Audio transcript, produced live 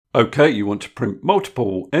Okay, you want to print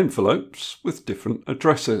multiple envelopes with different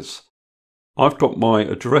addresses. I've got my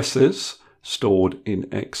addresses stored in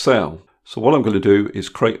Excel. So what I'm going to do is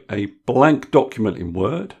create a blank document in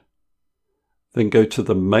Word, then go to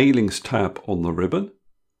the Mailings tab on the ribbon,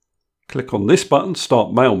 click on this button,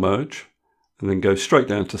 Start Mail Merge, and then go straight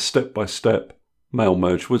down to Step by Step Mail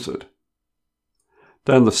Merge Wizard.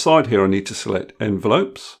 Down the side here I need to select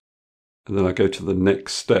Envelopes, and then I go to the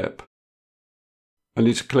next step. I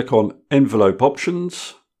need to click on Envelope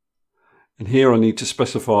Options, and here I need to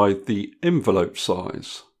specify the envelope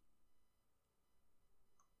size.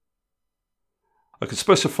 I can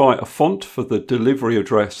specify a font for the delivery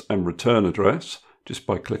address and return address just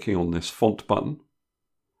by clicking on this font button.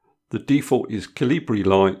 The default is Calibri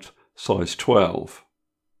Light, size 12.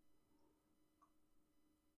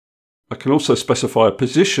 I can also specify a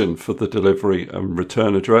position for the delivery and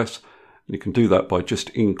return address. You can do that by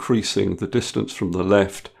just increasing the distance from the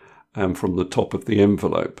left and from the top of the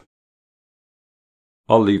envelope.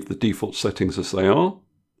 I'll leave the default settings as they are.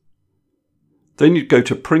 Then you go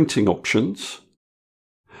to Printing Options,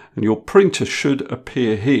 and your printer should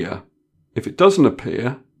appear here. If it doesn't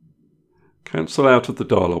appear, cancel out of the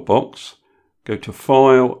dialog box, go to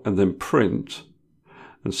File and then Print,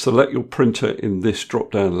 and select your printer in this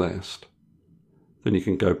drop-down list. Then you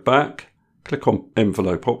can go back, click on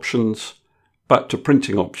Envelope Options, back to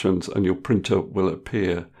Printing Options, and your printer will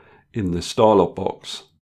appear in this dialog box.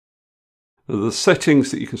 The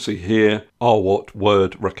settings that you can see here are what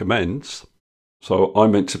Word recommends. So I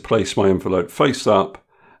meant to place my envelope face up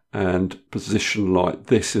and position like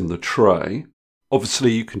this in the tray.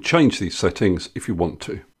 Obviously you can change these settings if you want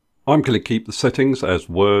to. I'm going to keep the settings as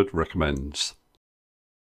Word recommends.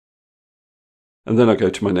 And then I go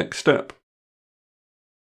to my next step.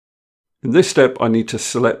 In this step, I need to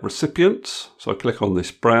select recipients. So I click on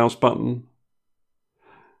this Browse button.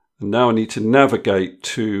 And now I need to navigate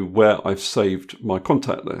to where I've saved my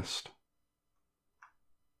contact list.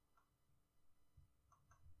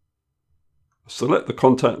 Select the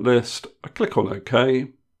contact list. I click on OK.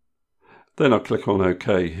 Then I click on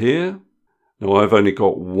OK here. Now I've only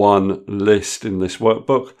got one list in this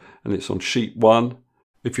workbook, and it's on sheet 1.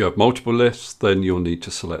 If you have multiple lists, then you'll need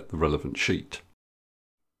to select the relevant sheet.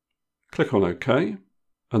 Click on OK,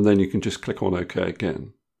 and then you can just click on OK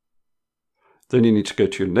again. Then you need to go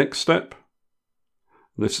to your next step.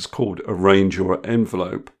 This is called Arrange Your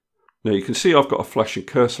Envelope. Now you can see I've got a flashing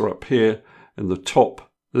cursor up here in the top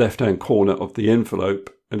left-hand corner of the envelope,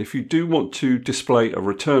 and if you do want to display a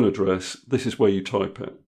return address, this is where you type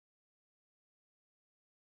it.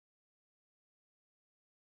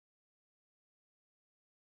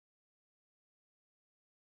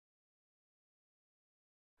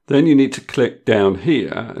 Then you need to click down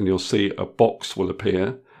here and you'll see a box will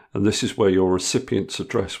appear, and this is where your recipient's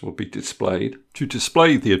address will be displayed. To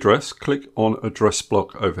display the address, click on Address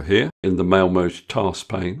Block over here in the Mail Merge task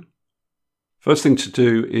pane. First thing to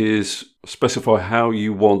do is specify how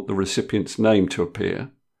you want the recipient's name to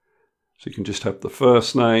appear. So you can just have the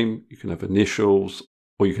first name, you can have initials,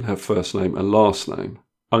 or you can have first name and last name.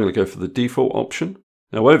 I'm going to go for the default option.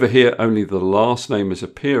 Now over here, only the last name is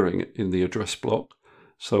appearing in the address block.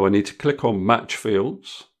 So I need to click on Match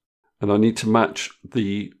Fields, and I need to match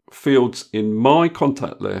the fields in my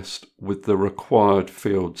contact list with the required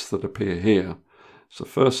fields that appear here. So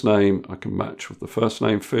first name I can match with the first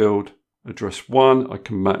name field, address 1 I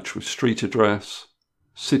can match with street address,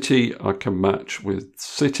 city I can match with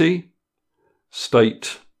city,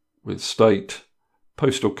 state with state,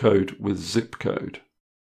 postal code with zip code.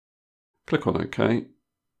 Click on OK,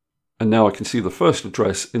 and now I can see the first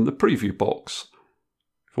address in the preview box.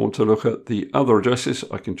 If I want to look at the other addresses,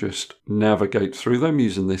 I can just navigate through them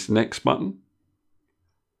using this Next button.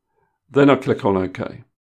 Then I click on OK.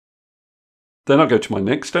 Then I go to my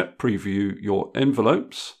next step, Preview Your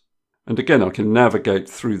Envelopes. And again, I can navigate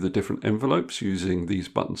through the different envelopes using these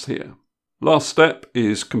buttons here. Last step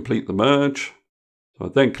is Complete the Merge. So I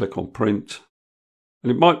then click on Print. And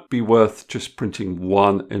it might be worth just printing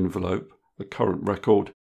one envelope, the current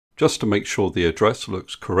record, just to make sure the address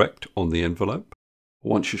looks correct on the envelope.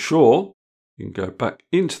 Once you're sure, you can go back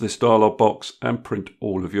into this dialog box and print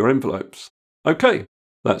all of your envelopes. Okay,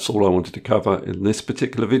 that's all I wanted to cover in this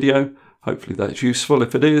particular video. Hopefully that's useful.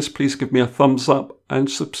 If it is, please give me a thumbs up and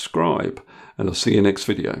subscribe, and I'll see you next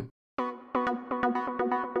video.